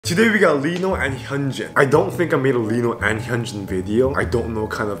Today we got Lino and Hyunjin. I don't think I made a Lino and Hyunjin video. I don't know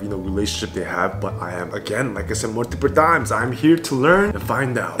kind of, relationship they have, but I am, again, like I said multiple times, I'm here to learn and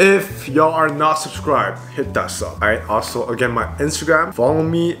find out. If y'all are not subscribed, hit that sub. Alright, also, again, my Instagram, follow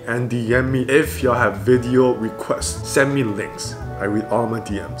me and DM me if y'all have video requests. Send me links. I read all my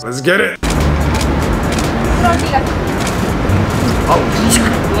DMs. Let's get it!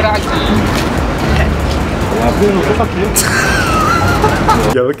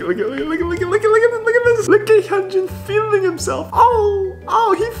 Yeah, look at this. Look at Hyunjin feeling himself.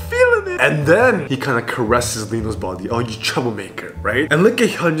 Oh, he feeling it. And then he kind of caresses Lino's body. Oh, you troublemaker, right? And look at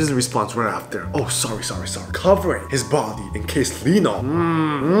Hyunjin's response right after. Oh, sorry. Covering his body in case Lino.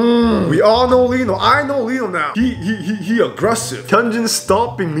 We all know Lino. I know Lino now. He aggressive. Hyunjin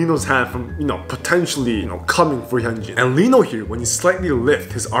stopping Lino's hand from, potentially, coming for Hyunjin. And Lino here, when he slightly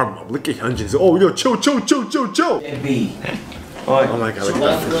lift his arm up, look at Hyunjin. He's like, oh, yo, chill. Oh my god, look at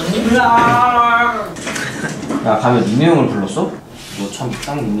that. 야, 가면 니네 형을 불렀어? 너 참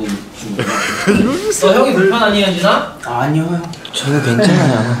딱 니네 친구야. 너 형이 불편하니, 현진아? 아니요 형, 저는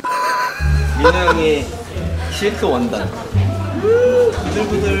괜찮아요. 민호 형이 실크 원단.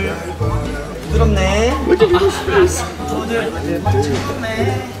 부들부들 부드럽네. 부들부들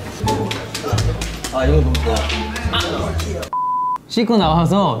아, 이거 너무 좋아. 씻고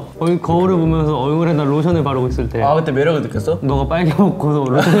나와서 거울을 보면서 얼굴에다 로션을 바르고 있을 때. 아, 그때 매력을 느꼈어? 너가 빨개 먹고서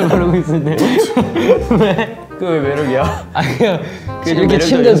로션을 바르고 있을 때. 왜? 그게 왜 매력이야? 아, 그냥 이렇게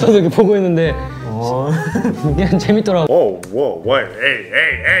침대에서 이렇게 보고 있는데 그냥 재밌더라고. Whoa, wait, hey,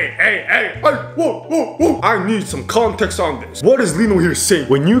 whoa. I need some context on this. What is Lino here saying?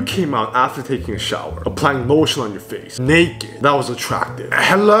 When you came out after taking a shower, applying lotion on your face, naked, that was attractive.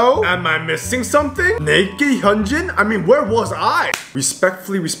 Hello? Am I missing something? Naked Hyunjin? I mean, where was I?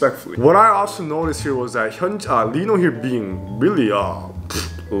 Respectfully. What I also noticed here was that Lino here being really,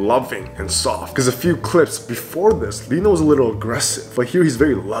 loving and soft. Because a few clips before this, Lino was a little aggressive, but here he's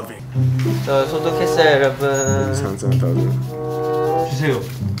very loving. 저 소독했어요, 여러분. 주세요.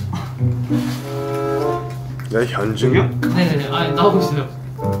 Is that Hyunjin? 네네네. 아, 나오고 있어요.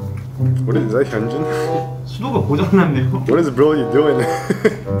 What is that, Hyunjin? 수도가 고장났네요. What is Brody doing?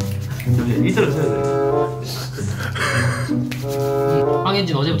 잠시만, 이대로 쳐야 돼.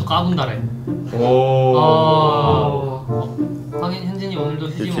 황현진 어제부터 까분다래. 현진이 오늘도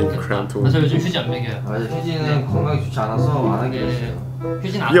휴지 먹겠다. 저 요즘 휴지 안 먹여요. 맞아, 휴지는 건강에 좋지 않아서 안 하게 됐어요.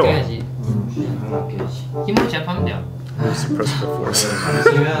 휴지는 아껴야지. 휴지는 당연히 아껴야지. 힘으로 제압하면 돼요. Suppress the force.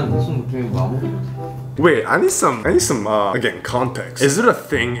 잠시면 숨 못하면 뭐 아무것도 못해. Wait, I need some again, context. Is there a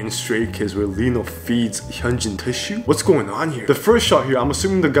thing in Stray Kids where Lino feeds Hyunjin tissue? What's going on here? The first shot here, I'm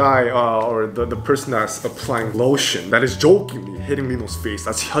assuming the guy, or the person that's applying lotion, that is jokingly hitting Lino's face,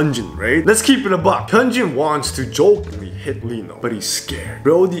 that's Hyunjin, right? Let's keep it a buck. Hyunjin wants to jokingly hit Lino, but he's scared.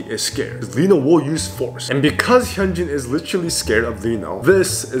 Brody is scared, because Lino will use force. And because Hyunjin is literally scared of Lino,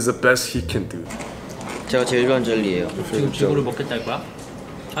 this is the best he can do. 제가 제일 좋아하는 젤리예요. 지금 지구를 먹겠다 할 거야?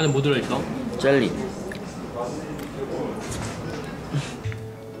 안에 뭐 들어있어? 젤리.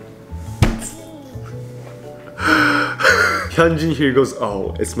 Hyunjin here goes,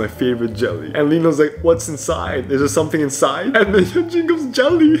 oh, it's my favorite jelly. And Lino's like, what's inside? Is there something inside? And then Hyunjin goes,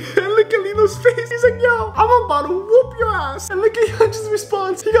 jelly. And look at Lino's face. He's like, yo, I'm about to whoop your ass. And look at Hyunjin's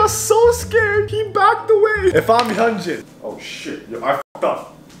response. He got so scared, he backed away. If I'm Hyunjin, oh shit, yo, I fucked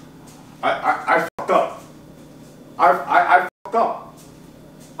up. I fucked up. I fucked up.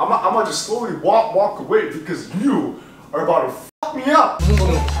 I'm gonna just slowly walk away because you are about to fuck me up.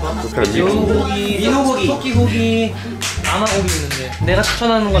 무슨 고기? 민호고기, 토끼고기, 라마고기 있는데 내가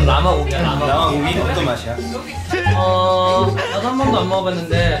추천하는 건 라마고기야. 라마고기 어떤 맛이야? 나도 한 번도 안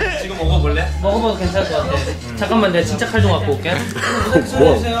먹어봤는데 지금 먹어볼래? 먹어봐도 괜찮을 것 같아. 잠깐만, 내가 진짜 칼 좀 갖고 올게.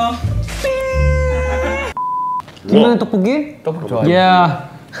 해주세요. 김면의 떡볶이? 떡볶이 좋아해. Yeah.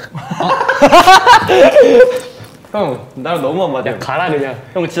 형, 나랑 너무 안 맞아. 야, 가라 그냥.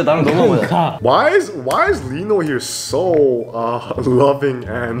 형 진짜 나랑 너무 안 맞아. Why is Lino here so loving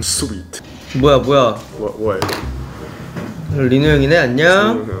and sweet? 뭐야? What? 리노 형이네,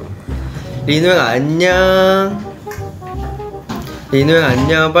 안녕. 리노 형 안녕. 리노 형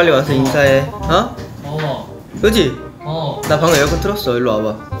안녕. 빨리 와서 인사해. 어? 그지? 나 방금 에어컨 틀었어. 일로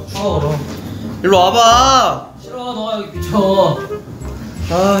와봐. 싫어. 일로 와봐. 싫어, 너가 여기 비켜.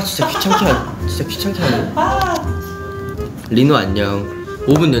 아, 진짜 귀찮게 하네. 리노 안녕.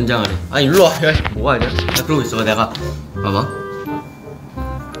 5분 연장하래. 아, 일로 와. 야, 뭐가 아니야? 나 그러고 있어. 내가 봐봐.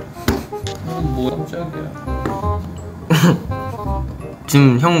 뭐 깜짝이야.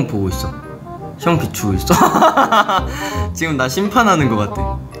 지금 형 보고 있어. 형 비추고 있어. 지금 나 심판하는 거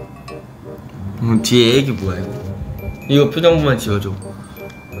같아. 뒤에 애기 뭐야 이거? 이거 표정만 지워줘.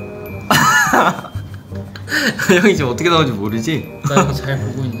 형이 지금 어떻게 나오는지 모르지? 나 이거 잘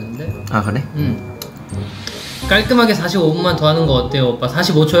보고 있는데. 아 그래? 응. 깔끔하게 45분만 더 하는 거 어때요, 오빠?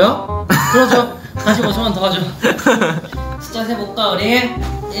 45초요? 그렇죠. 45초만 더 하죠. 숫자 세볼까 우리?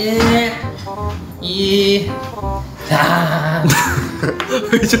 1, 2, 4.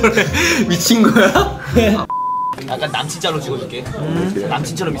 왜 저래? 미친 거야? 약간 남친자로 찍어줄게.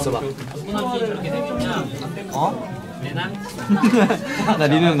 남친처럼 있어봐. 어? 내 남친. 나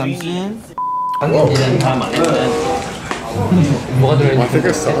리노 형 남친. 관계는 다음 안 했는 뭐가 I 들어있는지. think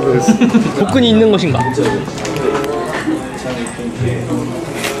I saw this. 복근이 있는 것인가?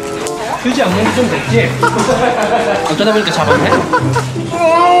 휴지 안 먹은 좀 됐지? 어쩌다 보니까 잡았네?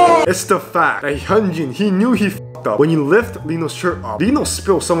 It's the fact that Hyunjin, he knew he f***ed up. When you lift Lino's shirt up, Lino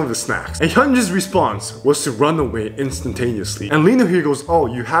spilled some of his snacks. And Hyunjin's response was to run away instantaneously. And Lino here goes, oh,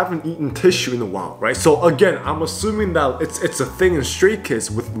 you haven't eaten tissue in a while, right? So again, I'm assuming that it's a thing in Stray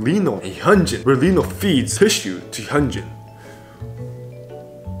Kids with Lino and Hyunjin, where Lino feeds tissue to Hyunjin.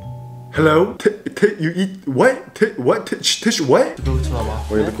 Hello? You eat what? What? Tissue? What? 너 쳐다봐.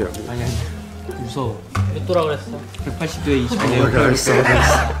 What are you looking at? 아니 무서워. 몇 도라 그랬어? 180도에 20. Oh my god, I saw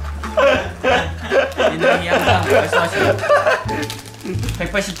this. 리노 형이 항상 말씀하시는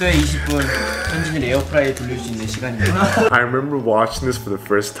 180도에 20분 현진이를 에어프라이에 돌릴 수 있는 시간입니다. I remember watching this for the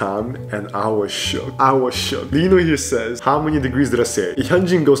first time and I was shook. I was shook. Lino here says, how many degrees did I say?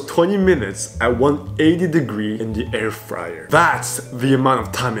 Hyunjin goes 20 minutes at 180 degree in the air fryer. That's the amount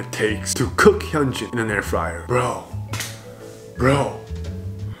of time it takes to cook Hyunjin in an air fryer. Bro.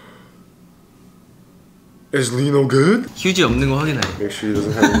 Is Lino good? 휴지 없는 거 확인해. Make sure he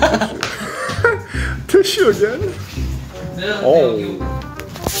doesn't have any tissue. Tissue again? 내가 오. 여기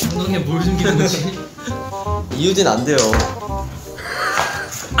엉덩이에 뭘 숨기는 거지? 이유진 안 돼요.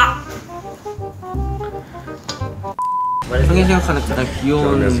 형이 생각하는 가장 That's the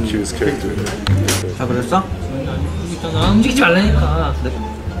귀여운. cutest character. 다 그랬어? 여기 있잖아. 움직이지 말라니까.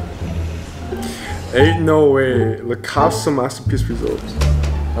 Ain't no way. Look how some masterpiece results.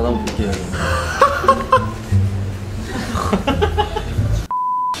 나도 한번 볼게요.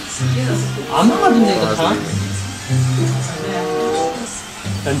 안 맞은데 이거 다?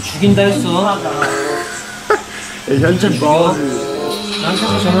 난 죽인다 했어. Hey, Hyunjin balls. 나한테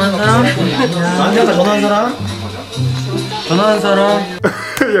아까 전화한 사람? 나한테 아까 전화한 사람? 전화한 사람?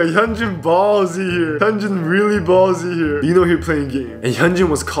 Yeah, Hyunjin ballsy here. Hyunjin really ballsy here. Lino here playing game. And Hyunjin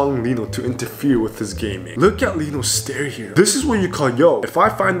was calling Lino to interfere with his gaming. Look at Lino's stare here. This is what you call, yo, if I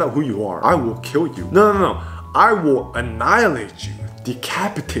find out who you are, I will kill you. No. I will annihilate you,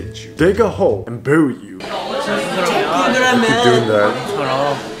 decapitate you, dig a hole, and bury you. Keep doing that.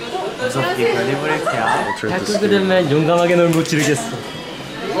 무섭게 변해버릴게야. I'll turn this. 그러면 용감하게 널 못 지르겠어.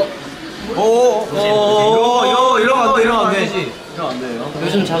 오, 이러면 안 돼, 이러면 안 돼. 이러면 안 돼요.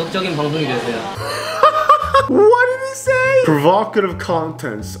 요즘 자극적인 방송이 되세요. What did he say? Provocative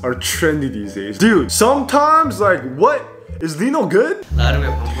contents are trendy these days. Dude, sometimes, like, what? Is Lino good? 나름의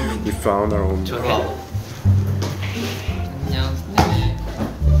방법이 We found our own. 저로 와봐. 안녕.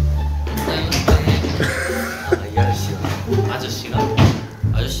 이 아저씨가. 아저씨가?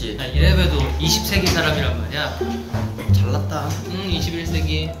 아저씨. 야, 이래봬도 20세기 사람이란 말이야. 잘났다.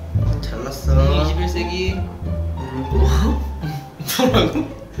 21세기. 잘났어. 21세기. 뭐라고?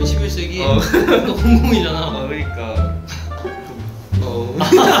 21세기. 너 공공이잖아. 그러니까.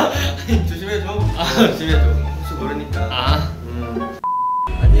 조심해줘. 조심해줘. 혹시 모르니까.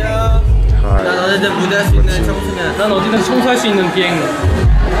 안녕. Hi. 난 어디든 무대할 수 있는 청소년. 난 어디든 청소할 수 있는 비행.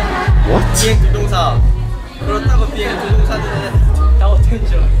 What? 비행 조종사. 그렇다고 비행 조종사들은 나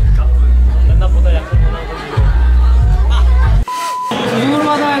어텐션. 난 나보다 약간 편하거든. 조심으로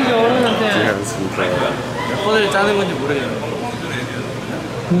받아야지 어른한테. Hands in front. 몇 번을 짜는 건지 모르겠네.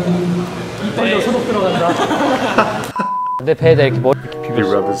 이 떨려 소독 들어간다. 내 배에다 이렇게 머리 He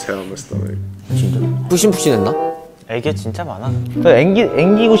rubbed his head on the stomach. 푸신푸신했나? 애게 진짜 많아.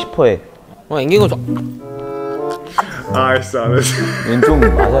 앵기고 싶어해. 앵기고 좋아. I saw this. 좀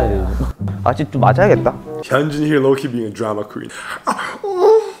맞아야 돼. 아직 좀 맞아야겠다. Hyunjin here low-key being a drama queen.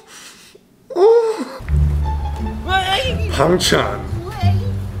 Hang-chan.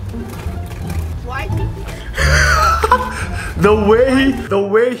 The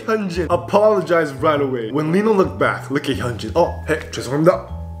way Hyunjin apologized right away. When Lino looked back, look at Hyunjin. Oh, hey,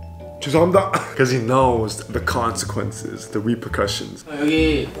 죄송합니다. Because he knows the consequences, the repercussions.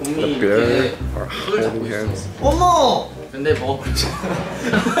 여기 The 곰이 bear are holding hands. 어머! 근데 먹었지.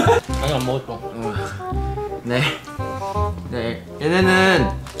 아니 안 먹었어. 네. 네.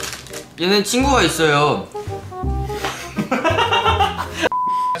 얘는 친구가 있어요.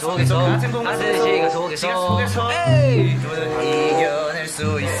 속에서 아저씨가 속에서 에이 너는 이겨낼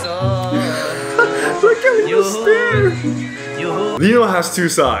수 있어. Look at him stare. Lino has two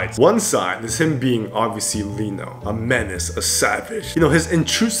sides. One side is him being obviously Lino, a menace, a savage. You know, his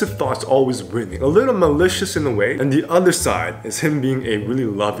intrusive thoughts always winning, a little malicious in a way. And the other side is him being a really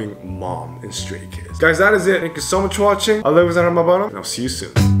loving mom and Stray Kids. Guys, that is it. Thank you so much for watching. I love you, and I'll see you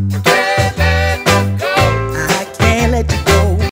soon.